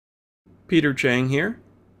Peter Chang here,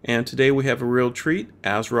 and today we have a real treat.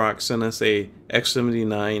 ASROCK sent us a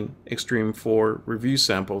X79 Extreme 4 review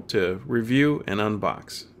sample to review and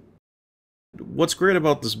unbox. What's great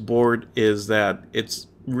about this board is that it's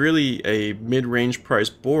really a mid-range price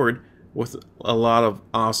board with a lot of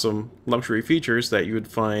awesome luxury features that you would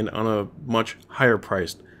find on a much higher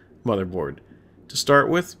priced motherboard. To start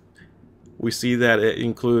with, we see that it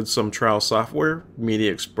includes some trial software,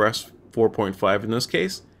 Media Express 4.5 in this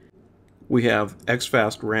case. We have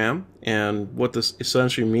exFAST RAM, and what this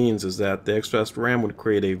essentially means is that the exFAST RAM would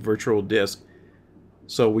create a virtual disk,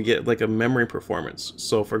 so we get like a memory performance.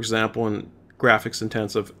 So for example, in graphics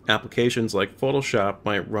intensive applications like Photoshop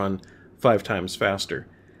might run 5 times faster.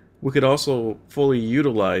 We could also fully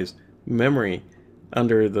utilize memory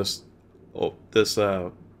under this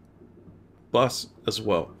bus as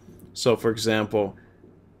well. So for example,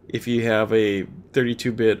 if you have a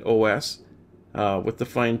 32-bit OS, with the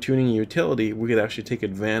fine-tuning utility, we could actually take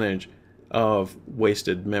advantage of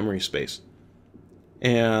wasted memory space.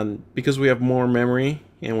 And because we have more memory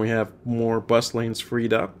and we have more bus lanes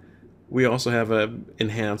freed up, we also have an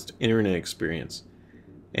enhanced internet experience.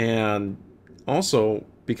 And also,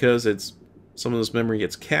 because some of this memory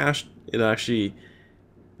gets cached, it actually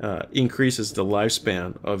increases the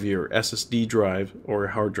lifespan of your SSD drive or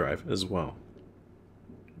hard drive as well.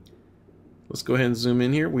 Let's go ahead and zoom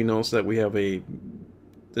in here. We notice that we have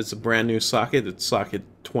it's a brand new socket. It's socket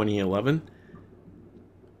 2011.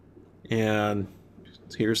 And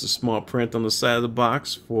here's the small print on the side of the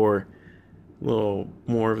box for a little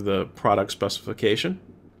more of the product specification.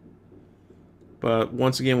 But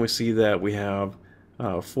once again, we see that we have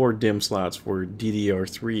 4 DIMM slots for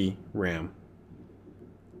DDR3 RAM.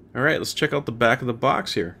 Alright, let's check out the back of the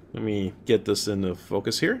box here. Let me get this into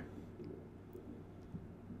focus here.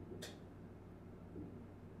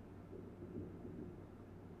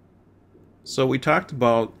 So we talked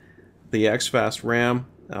about the exFAST RAM.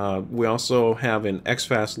 We also have an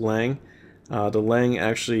exFAST Lang. The Lang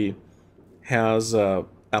actually has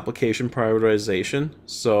application prioritization.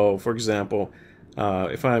 So for example,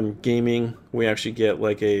 if I'm gaming, we actually get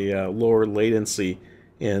like a lower latency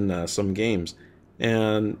in some games.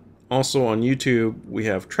 And also on YouTube, we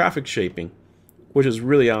have traffic shaping, which is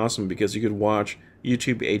really awesome because you could watch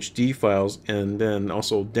YouTube HD files and then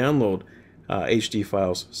also download HD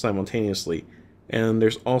files simultaneously. And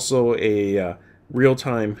there's also a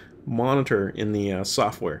real-time monitor in the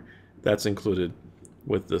software that's included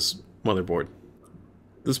with this motherboard.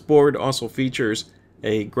 This board also features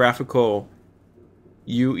a graphical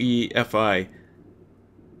UEFI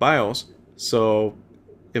BIOS, so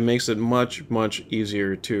it makes it much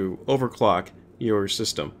easier to overclock your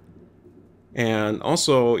system. And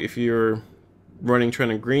also, if you're running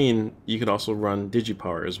Trend and Green, you could also run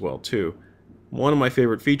DigiPower as well too. One of my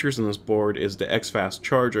favorite features in this board is the exFAST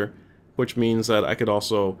charger, which means that I could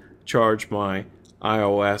also charge my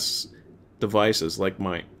iOS devices like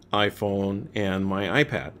my iPhone and my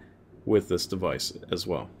iPad with this device as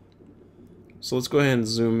well. So let's go ahead and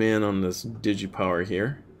zoom in on this DigiPower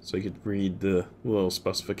here so you could read the little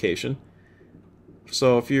specification.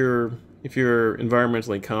 So if you're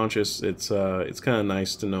environmentally conscious, it's kind of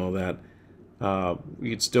nice to know that you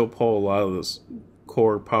could still pull a lot of this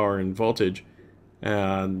core power and voltage,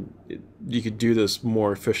 and you could do this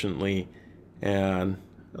more efficiently and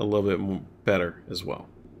a little bit better as well.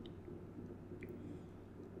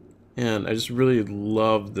 And I just really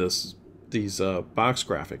love these box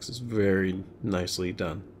graphics. It's very nicely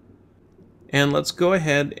done. And let's go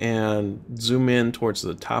ahead and zoom in towards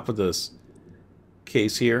the top of this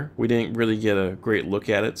case here. We didn't really get a great look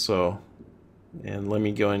at it, and let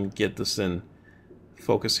me go and get this in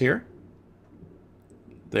focus here.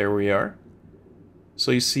 There we are. So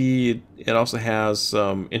you see it also has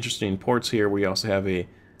some interesting ports here. We also have a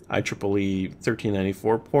IEEE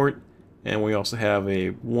 1394 port, and we also have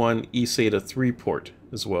one eSATA 3 port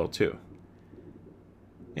as well too.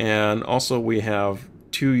 And also we have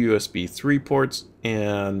 2 USB 3 ports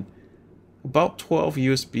and about 12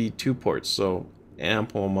 USB 2 ports, so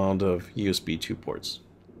ample amount of USB 2 ports.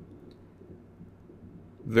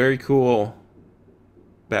 Very cool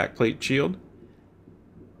backplate shield.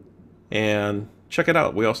 And check it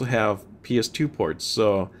out, we also have Ps2 ports.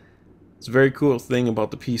 So it's a very cool thing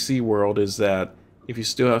about the PC world is that if you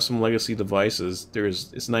still have some legacy devices,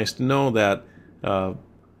 it's nice to know that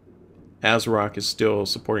ASROCK is still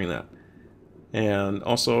supporting that. And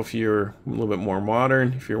also, if you're a little bit more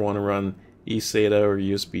modern, if you want to run eSATA or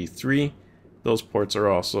USB 3, those ports are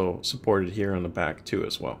also supported here on the back too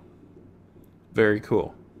as well. Very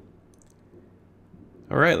cool.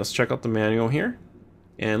 Alright, let's check out the manual here.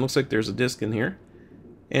 And it looks like there's a disk in here.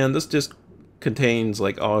 And this disk contains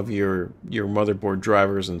like all of your motherboard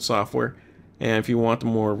drivers and software. And if you want the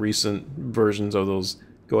more recent versions of those,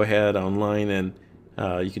 go ahead online and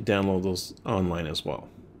you can download those online as well.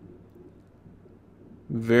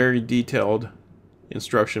 Very detailed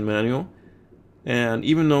instruction manual, and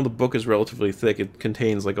even though the book is relatively thick, it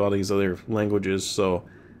contains like all these other languages. So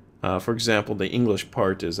for example, the English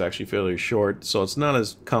part is actually fairly short, so it's not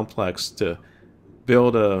as complex to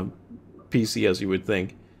build a PC as you would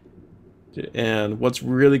think. And what's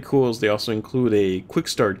really cool is they also include a quick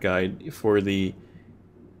start guide for the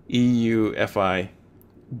EUFI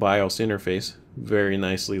BIOS interface, very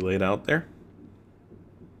nicely laid out there.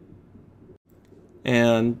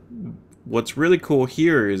 And what's really cool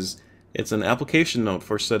here is it's an application note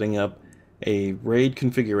for setting up a RAID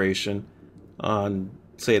configuration on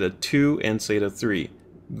SATA 2 and SATA 3.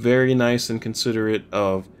 Very nice and considerate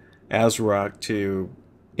of ASROCK to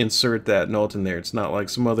insert that note in there. It's not like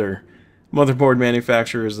some other motherboard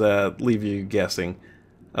manufacturers that leave you guessing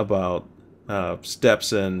about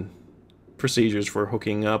steps and procedures for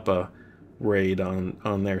hooking up a RAID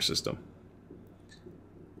on their system.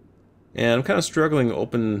 And I'm kind of struggling to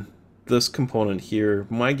open this component here.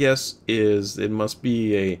 My guess is it must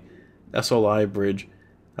be a Sli Bridge.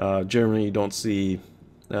 Generally you don't see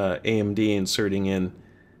AMD inserting in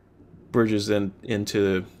bridges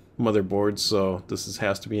into motherboards, so this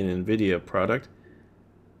has to be an NVIDIA product.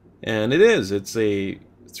 And it is. It's a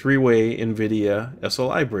three-way NVIDIA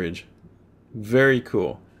Sli Bridge. Very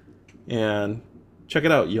cool. And check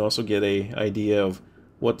it out. You also get an idea of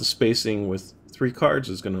what the spacing with 3 cards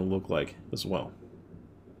is going to look like as well.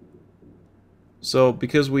 So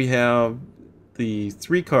because we have the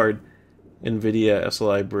 3-card NVIDIA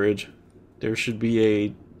Sli Bridge, there should be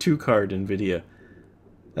a 2-card NVIDIA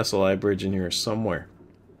Sli Bridge in here somewhere.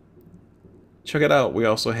 Check it out. We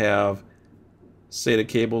also have Sata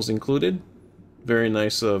Cables included. Very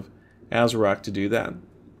nice of ASROCK to do that.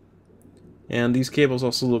 And these cables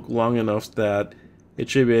also look long enough that it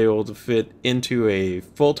should be able to fit into a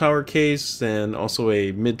full tower case and also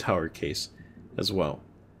a mid tower case as well.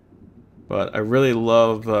 But I really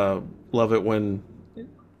love it when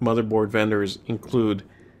motherboard vendors include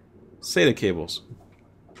SATA cables.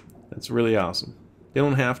 That's really awesome. They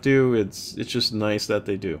don't have to. It's just nice that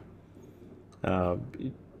they do.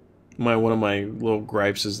 One of my little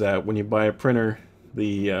gripes is that when you buy a printer,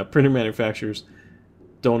 the printer manufacturers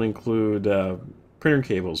don't include printer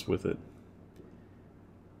cables with it.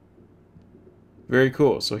 Very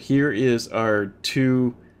cool. So here is our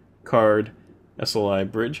 2-card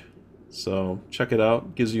Sli Bridge. So check it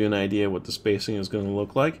out. Gives you an idea what the spacing is going to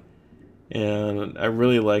look like. And I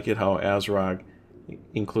really like it how ASROCK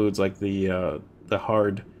includes like the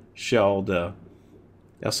hard shelled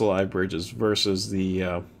Sli bridges versus the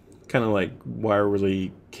kind of like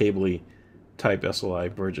wirely cabley type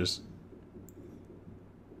Sli bridges.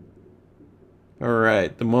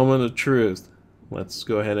 Alright, the moment of truth. Let's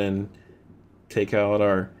go ahead and take out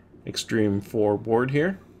our Extreme 4 board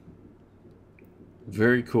here.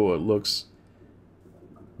 Very cool. It looks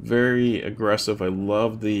very aggressive. I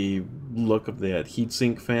love the look of that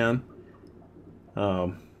heatsink fan.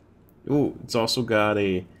 Ooh, it's also got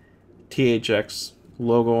a THX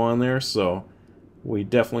logo on there, so we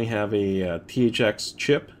definitely have a THX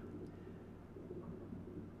chip.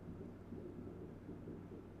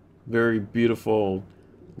 Very beautiful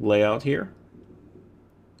layout here.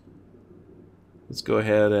 Let's go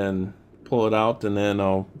ahead and pull it out, and then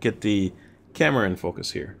I'll get the camera in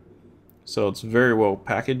focus here. So it's very well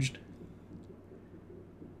packaged,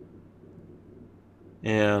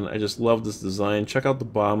 and I just love this design. Check out the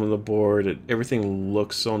bottom of the board. Everything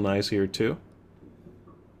looks so nice here too.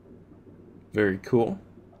 Very cool.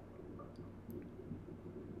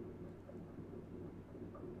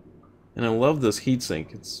 And I love this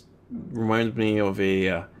heatsink. It reminds me of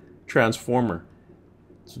a transformer.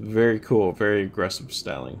 It's very cool, very aggressive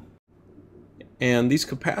styling. And these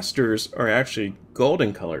capacitors are actually gold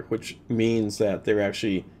in color, which means that they're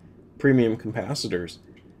actually premium capacitors.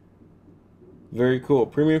 Very cool.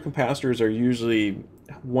 Premium capacitors are usually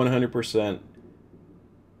 100%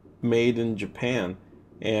 made in Japan,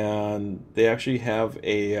 and they actually have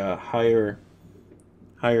a higher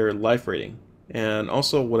life rating. And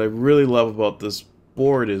also what I really love about this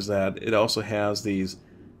board is that it also has these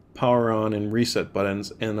power on and reset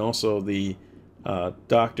buttons, and also the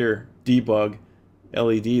Doctor Debug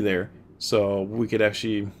LED there, so we could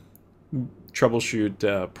actually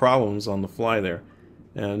troubleshoot problems on the fly there.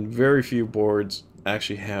 And very few boards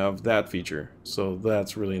actually have that feature, so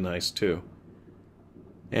that's really nice too.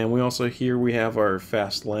 And we also here we have our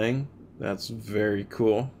fast lang. That's very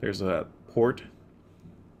cool. There's that port.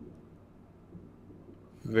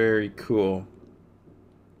 very cool.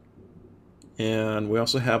 And we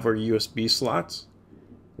also have our USB slots.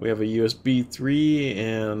 We have a USB 3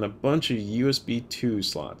 and a bunch of USB 2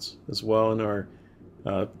 slots as well in our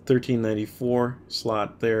 1394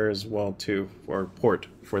 slot there as well too, or port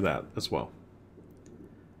for that as well.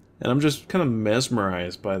 And I'm just kind of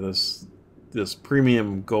mesmerized by this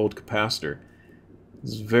premium gold capacitor.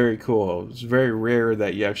 It's very cool. It's very rare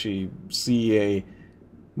that you actually see a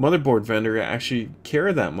motherboard vendor actually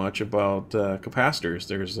care that much about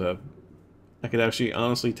capacitors. I could actually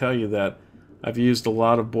honestly tell you that I've used a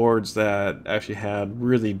lot of boards that actually had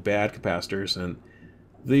really bad capacitors, and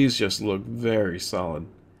these just look very solid.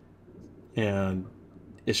 And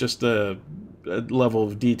it's just a level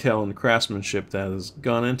of detail and craftsmanship that has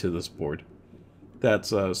gone into this board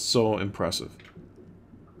that's so impressive.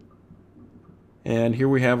 And here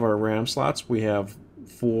we have our RAM slots. We have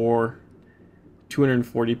 4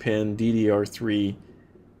 240 pin DDR3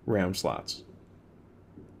 RAM slots.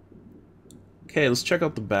 Okay, let's check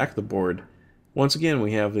out the back of the board. Once again,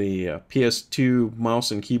 we have the PS2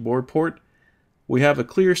 mouse and keyboard port. We have a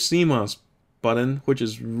clear CMOS button, which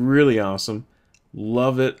is really awesome.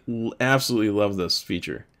 Love it. Absolutely love this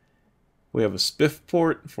feature. We have a SPIF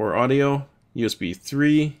port for audio, USB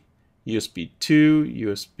 3, USB 2,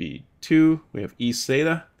 USB 2. We have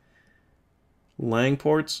eSATA. Lang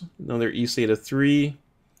ports, another eSATA 3.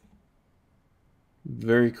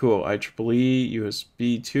 Very cool. IEEE,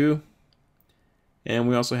 USB 2. And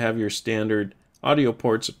we also have your standard audio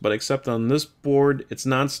ports, but except on this board, it's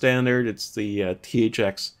non-standard. It's the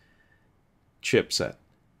THX chipset.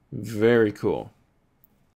 Very cool.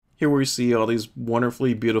 Here we see all these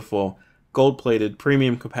wonderfully beautiful gold-plated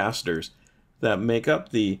premium capacitors that make up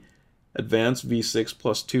the advanced V6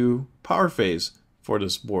 plus 2 power phase for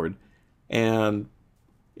this board. And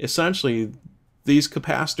essentially, these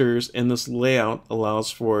capacitors in this layout allows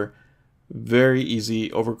for very easy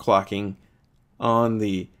overclocking on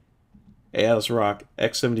the ASROCK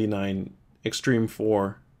X79 Extreme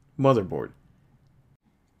 4 motherboard.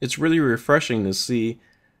 It's really refreshing to see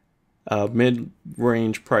a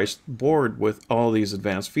mid-range priced board with all these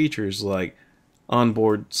advanced features like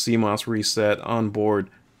onboard CMOS reset, onboard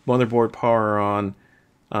motherboard power on,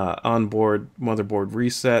 onboard motherboard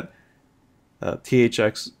reset,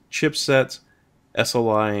 THX chipsets,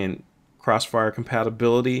 SLI and Crossfire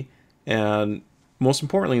compatibility, and most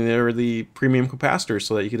importantly, they're the premium capacitors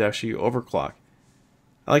so that you could actually overclock.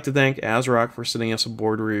 I'd like to thank ASROCK for sending us a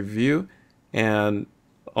board review, and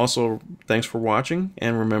also thanks for watching,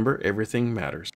 and remember, everything matters.